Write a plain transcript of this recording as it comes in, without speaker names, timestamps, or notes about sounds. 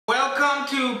on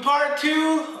to part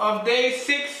 2 of day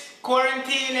 6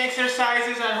 quarantine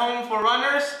exercises at home for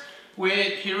runners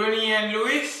with Hiruni and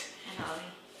Luis.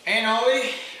 And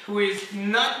Ollie, who is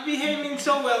not behaving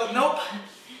so well. Nope.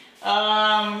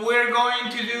 We're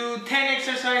going to do 10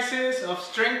 exercises of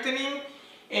strengthening,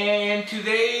 and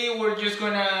today we're just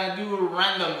gonna do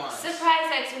random ones.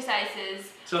 Surprise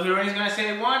exercises. So Hiruni's gonna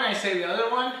say one, I say the other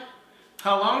one.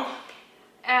 How long?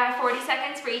 40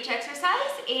 seconds for each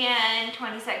exercise and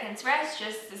 20 seconds rest.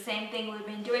 Just the same thing we've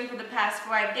been doing for the past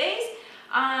 5 days.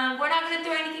 We're not going to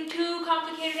throw anything too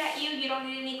complicated at you. You don't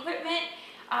need any equipment.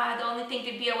 The only thing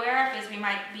to be aware of is we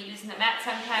might be using the mat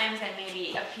sometimes and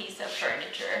maybe a piece of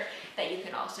furniture that you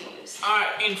can also use.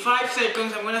 Alright, in 5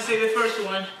 seconds I'm going to say the first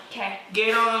one. Okay.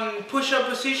 Get on push-up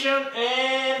position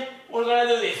and we're going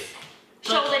to do this.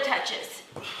 Shoulder touches.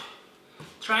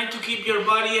 Trying to keep your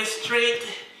body as straight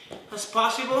as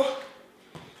possible.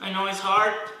 I know it's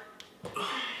hard.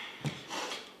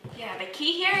 Yeah, the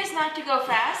key here is not to go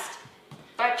fast,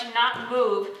 but to not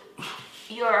move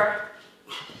your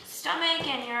stomach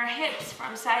and your hips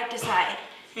from side to side.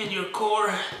 And your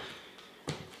core.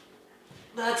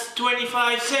 That's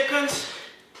 25 seconds.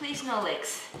 Please no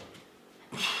licks.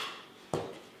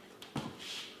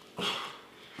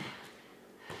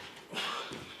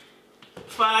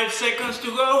 Five seconds to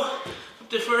go of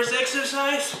the first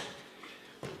exercise.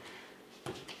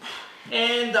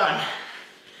 And done.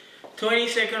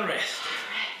 20-second rest.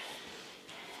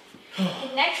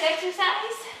 The next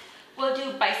exercise, we'll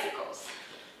do bicycles.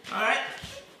 Alright.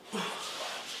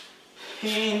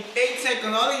 In 8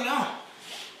 seconds, Ollie, no.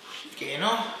 Okay,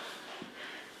 no.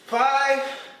 5,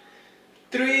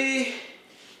 3,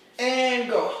 and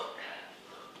go.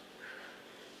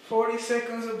 40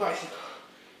 seconds of bicycle.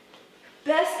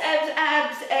 Best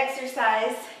abs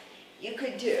exercise you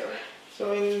could do.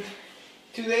 So in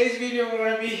today's video, we're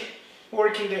going to be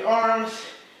working the arms,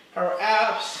 our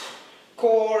abs,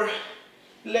 core,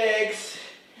 legs,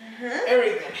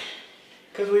 everything.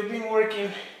 Because we've been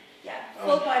working. Yeah,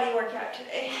 full body workout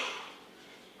today.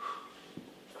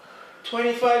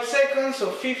 25 seconds,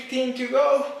 so 15 to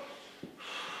go.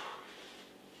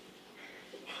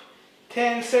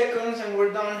 10 seconds and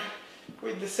we're done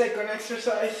with the second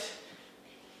exercise.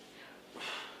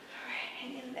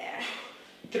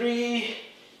 3,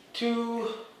 2,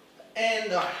 and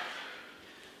done.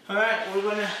 Alright, we're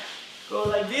gonna go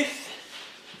like this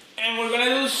and we're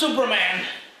gonna do Superman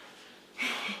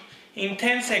in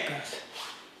 10 seconds.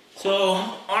 So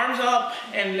arms up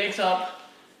and legs up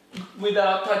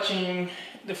without touching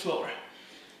the floor.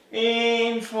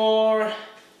 In, 4,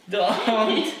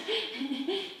 down.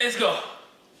 Let's go.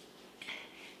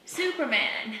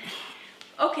 Superman.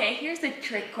 Okay, here's the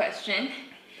trick question.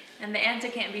 And the answer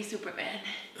can't be Superman.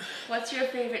 What's your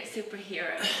favorite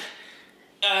superhero?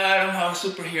 I don't have a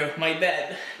superhero, my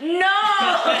dad. No!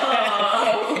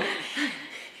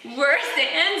 Worst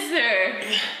answer.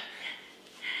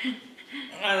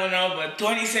 I don't know, but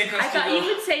 20 seconds I thought you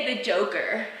would say the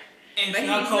Joker. It's but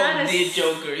not called the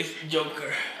Joker, it's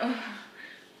Joker.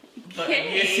 But I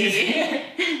guess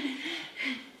it's...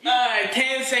 Alright,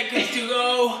 10 seconds to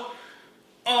go.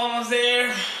 Almost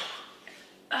there.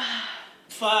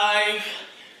 5.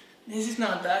 This is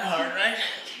not that hard, right?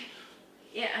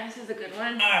 Yeah, this is a good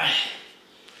one. Alright.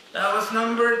 That was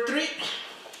number 3.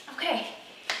 Okay.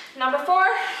 Number 4.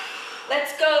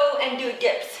 Let's go and do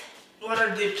dips. What are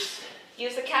dips?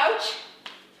 Use the couch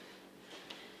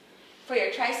for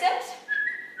your triceps.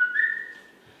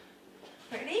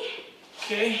 Ready?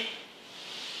 Okay.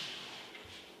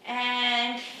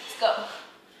 And let's go.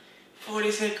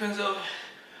 40 seconds of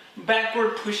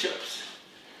backward push-ups.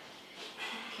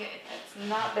 Okay, that's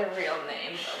not the real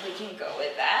name, but we can go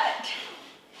with that.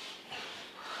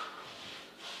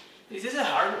 This is a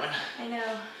hard one. I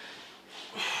know.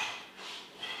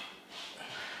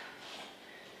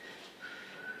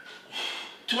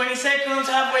 "20 seconds,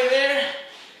 halfway there.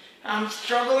 I'm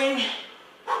struggling.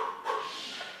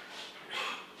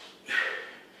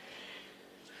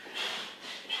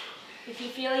 If you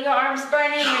feel your arms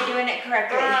burning, you're doing it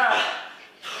correctly.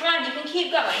 Come on, you can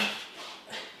keep going.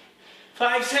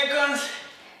 5 seconds.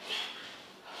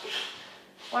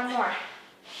 1 more.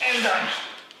 And done.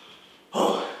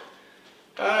 Oh.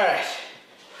 Alright.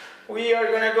 We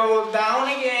are gonna go down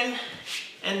again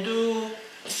and do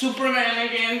Superman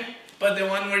again, but the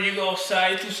one where you go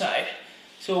side to side.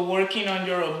 So working on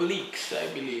your obliques, I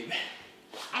believe.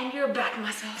 And your back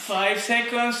muscles. 5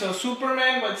 seconds, so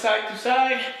Superman, but side to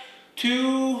side.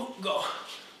 2, go.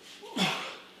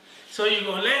 So you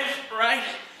go left, right,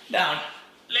 down.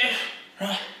 Left,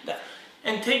 right, down.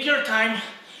 And take your time.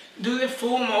 Do the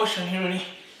full motion, Hiruni.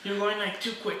 You're going like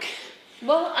too quick.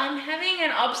 Well, I'm having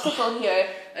an obstacle here,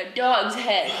 a dog's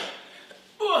head.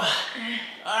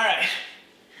 Alright,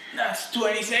 that's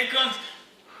 20 seconds,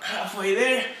 halfway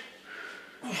there.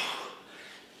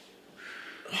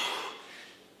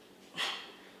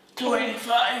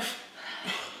 25.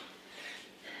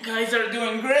 Guys are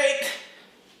doing great.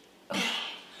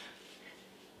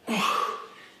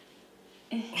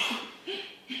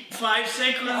 5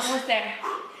 seconds. Almost there.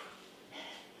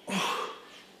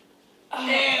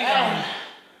 And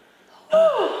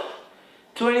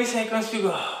 20 seconds to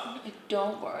go.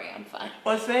 Don't worry, I'm fine.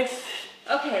 What's next?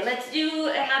 Okay, let's do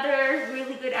another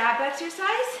really good ab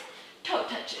exercise. Toe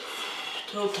touches.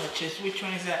 Toe touches. Which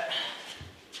one is that?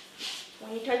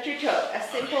 When you touch your toe, as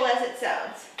simple as it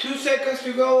sounds. 2 seconds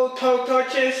to go. Toe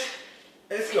touches.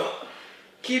 Let's go.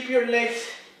 Keep your legs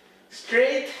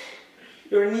straight,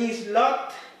 your knees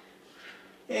locked,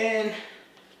 and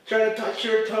try to touch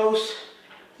your toes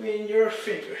with your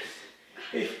fingers,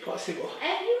 if possible.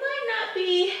 And you might not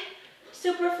be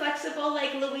super flexible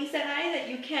like Luis and I, that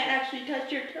you can't actually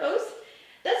touch your toes.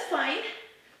 That's fine.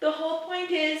 The whole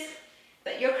point is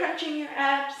that you're crunching your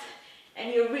abs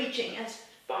and you're reaching as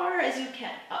far as you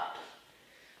can up.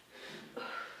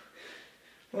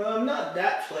 Well, I'm not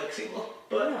that flexible,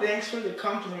 but No. thanks for the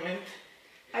compliment.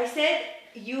 I said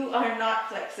you are not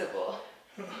flexible.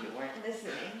 You weren't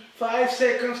listening. 5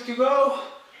 seconds to go.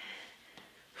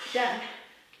 Done.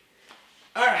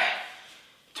 Alright,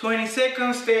 20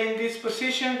 seconds, stay in this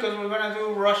position because we're gonna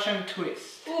do Russian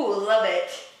twist. Ooh, love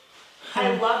it.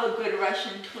 I love a good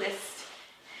Russian twist.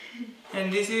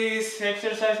 And this is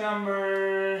exercise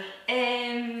number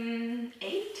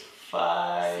 8?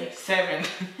 5, 6. 7.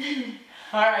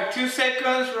 Alright, 2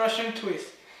 seconds, Russian twist.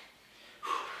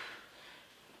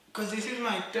 Because this is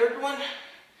my third one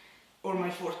or my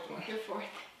fourth one. Your fourth.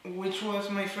 Which was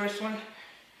my first one?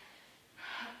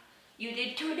 You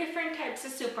did 2 different types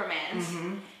of Supermans.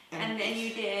 Mm-hmm. And then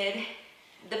you did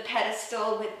the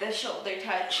pedestal with the shoulder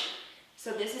touch.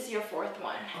 So this is your fourth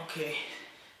one. Okay,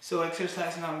 so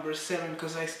exercise number 7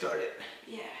 because I started.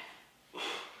 Yeah.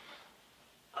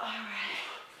 Alright.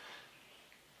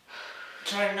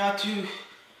 Try not to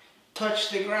touch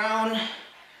the ground.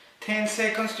 10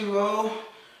 seconds to go.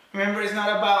 Remember, it's not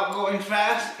about going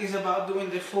fast, it's about doing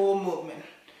the full movement.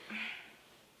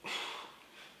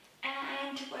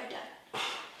 And we're done.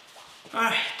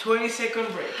 Alright, 20-second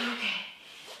break. Okay.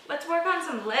 Let's work on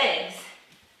some legs.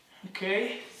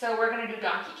 Okay, So we're gonna do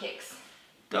donkey kicks.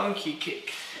 donkey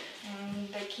kick. And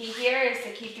the key here is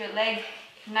to keep your leg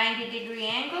 90-degree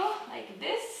angle, like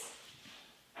this.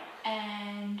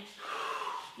 And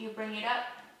you bring it up,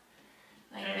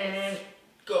 like And this.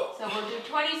 go. So we'll do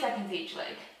 20 seconds each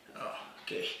leg. Oh,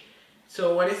 okay.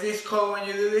 So what is this called when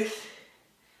you do this?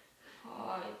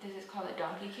 Oh, this is called a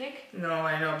donkey kick. No,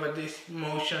 I know, but this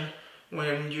motion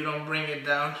when you don't bring it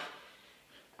down.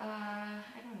 I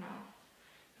don't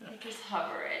know. You just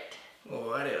hover it. Or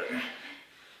whatever.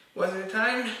 What's the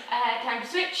time? Time to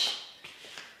switch.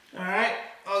 Alright,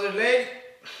 other leg.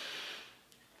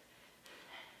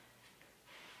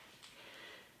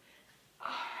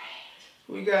 Alright.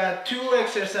 We got 2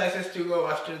 exercises to go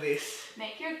after this.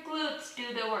 Make your glutes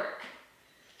do the work.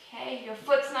 Okay? Your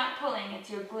foot's not pulling, it's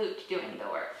your glute doing the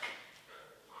work.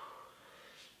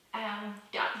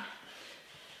 Done.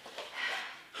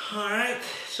 Alright,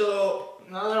 so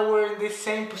now that we're in this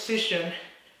same position,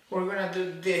 we're gonna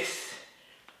do this.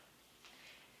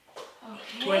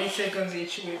 Okay. 20 seconds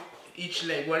each with each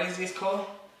leg. What is this called?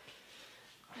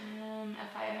 A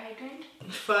fire hydrant.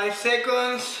 5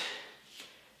 seconds.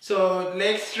 So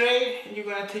legs straight, you're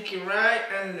gonna take it right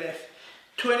and left.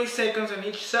 20 seconds on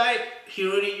each side.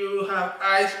 Here you have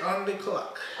eyes on the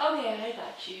clock. Okay, I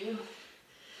got you.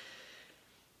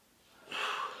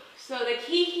 So the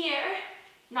key here,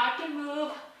 not to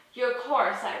move your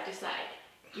core side to side.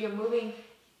 You're moving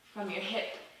from your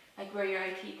hip, like where your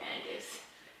IT band is.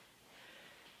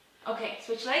 Okay,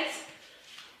 switch legs.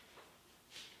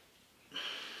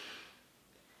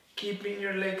 Keeping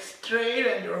your legs straight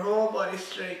and your whole body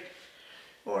straight,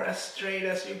 or as straight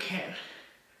as you can.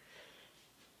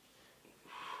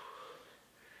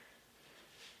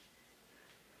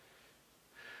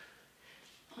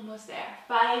 Almost there.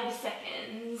 5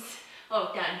 seconds.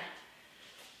 Oh, done.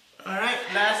 Alright,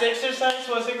 last exercise,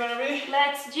 what's it gonna be?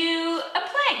 Let's do a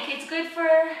plank. It's good for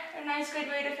a nice, good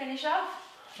way to finish off.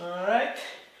 Alright,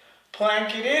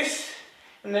 plank it is.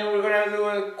 And then we're gonna do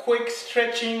a quick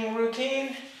stretching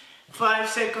routine. 5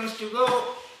 seconds to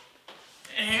go.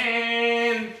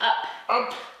 And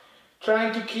up.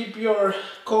 Trying to keep your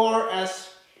core as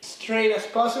straight as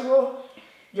possible.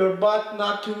 Your butt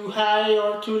not too high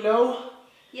or too low.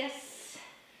 Yes.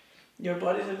 Your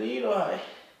body's a little high.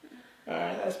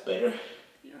 Alright, that's better.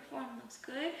 Your form looks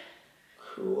good.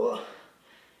 Cool.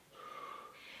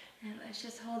 And let's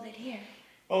just hold it here.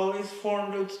 Ollie's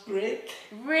form looks great.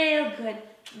 Real good.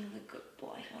 You're a good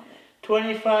boy. Hold it.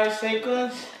 25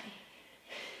 seconds.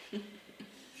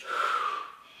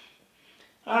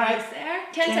 Alright. There.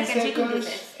 10 seconds. You can do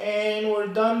this. And we're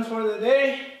done for the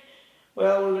day.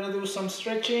 Well, we're gonna do some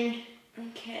stretching.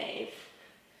 Okay.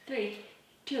 3,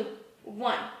 2,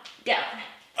 1. Down.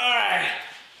 Alright.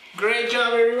 Great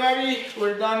job, everybody.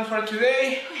 We're done for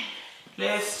today.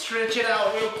 Let's stretch it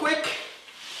out real quick.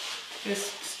 Let's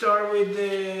start with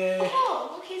the...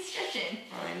 Oh, look, he's stretching.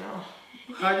 I know.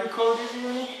 How do you call this,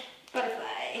 Yuni? Butterfly.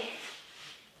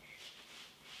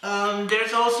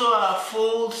 There's also a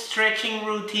full stretching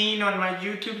routine on my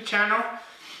YouTube channel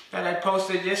that I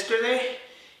posted yesterday.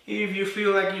 If you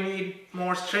feel like you need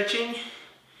more stretching,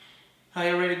 I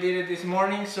already did it this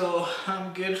morning, so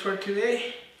I'm good for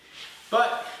today.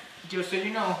 But just so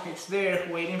you know, it's there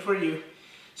waiting for you.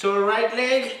 So right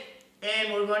leg,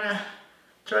 and we're gonna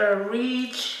try to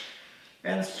reach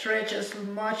and stretch as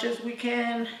much as we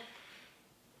can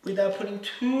without putting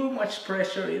too much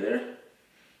pressure either.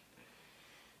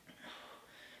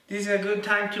 This is a good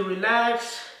time to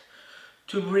relax,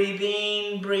 to breathe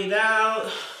in, breathe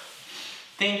out.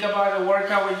 Think about the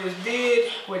workout we just did,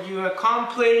 what you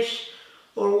accomplished,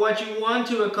 or what you want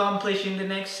to accomplish in the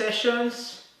next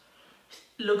sessions.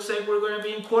 Looks like we're going to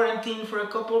be in quarantine for a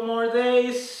couple more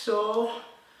days, so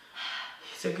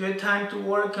it's a good time to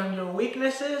work on your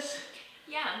weaknesses.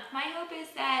 Yeah, my hope is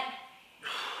that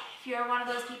if you're one of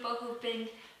those people who've been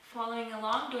following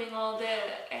along, doing all the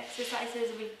exercises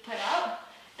we've put out,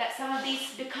 that some of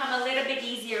these become a little bit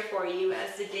easier for you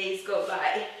as the days go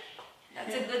by.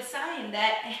 That's a good sign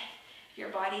that your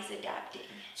body's adapting.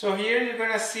 So here you're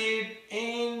gonna see it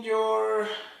in your,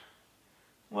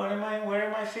 where am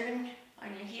I sitting? On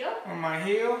your heel? On my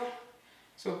heel.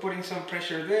 So putting some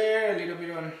pressure there, a little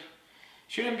bit on,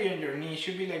 shouldn't be on your knee,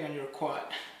 should be like on your quad.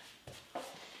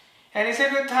 And it's a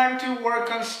good time to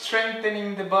work on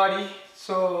strengthening the body,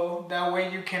 so that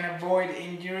way you can avoid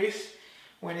injuries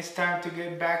when it's time to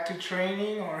get back to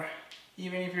training, or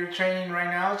even if you're training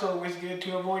right now, it's always good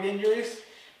to avoid injuries.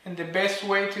 And the best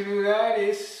way to do that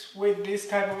is with this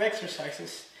type of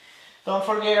exercises. Don't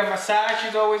forget, a massage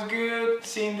is always good,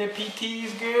 seeing the PT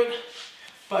is good,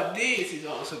 but this is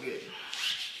also good.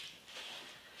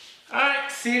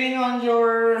 Alright, sitting on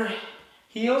your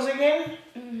heels again,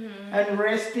 and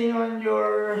resting on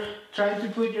your, trying to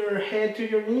put your head to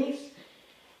your knees.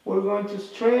 We're going to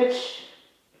stretch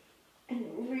and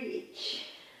reach.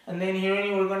 And then here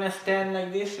we're gonna stand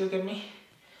like this, look at me.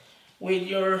 With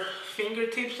your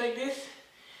fingertips like this.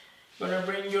 Gonna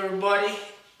bring your body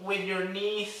with your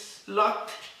knees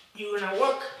locked. You're gonna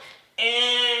walk,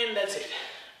 and that's it.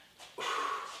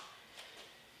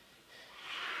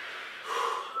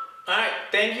 Alright,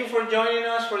 thank you for joining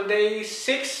us for day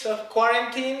 6 of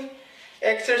quarantine.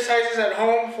 Exercises at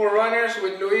home for runners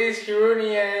with Luis,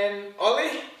 Hiruni, and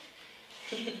Ollie.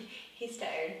 He's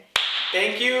tired.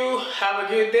 Thank you, have a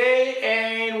good day,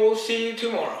 and we'll see you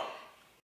tomorrow.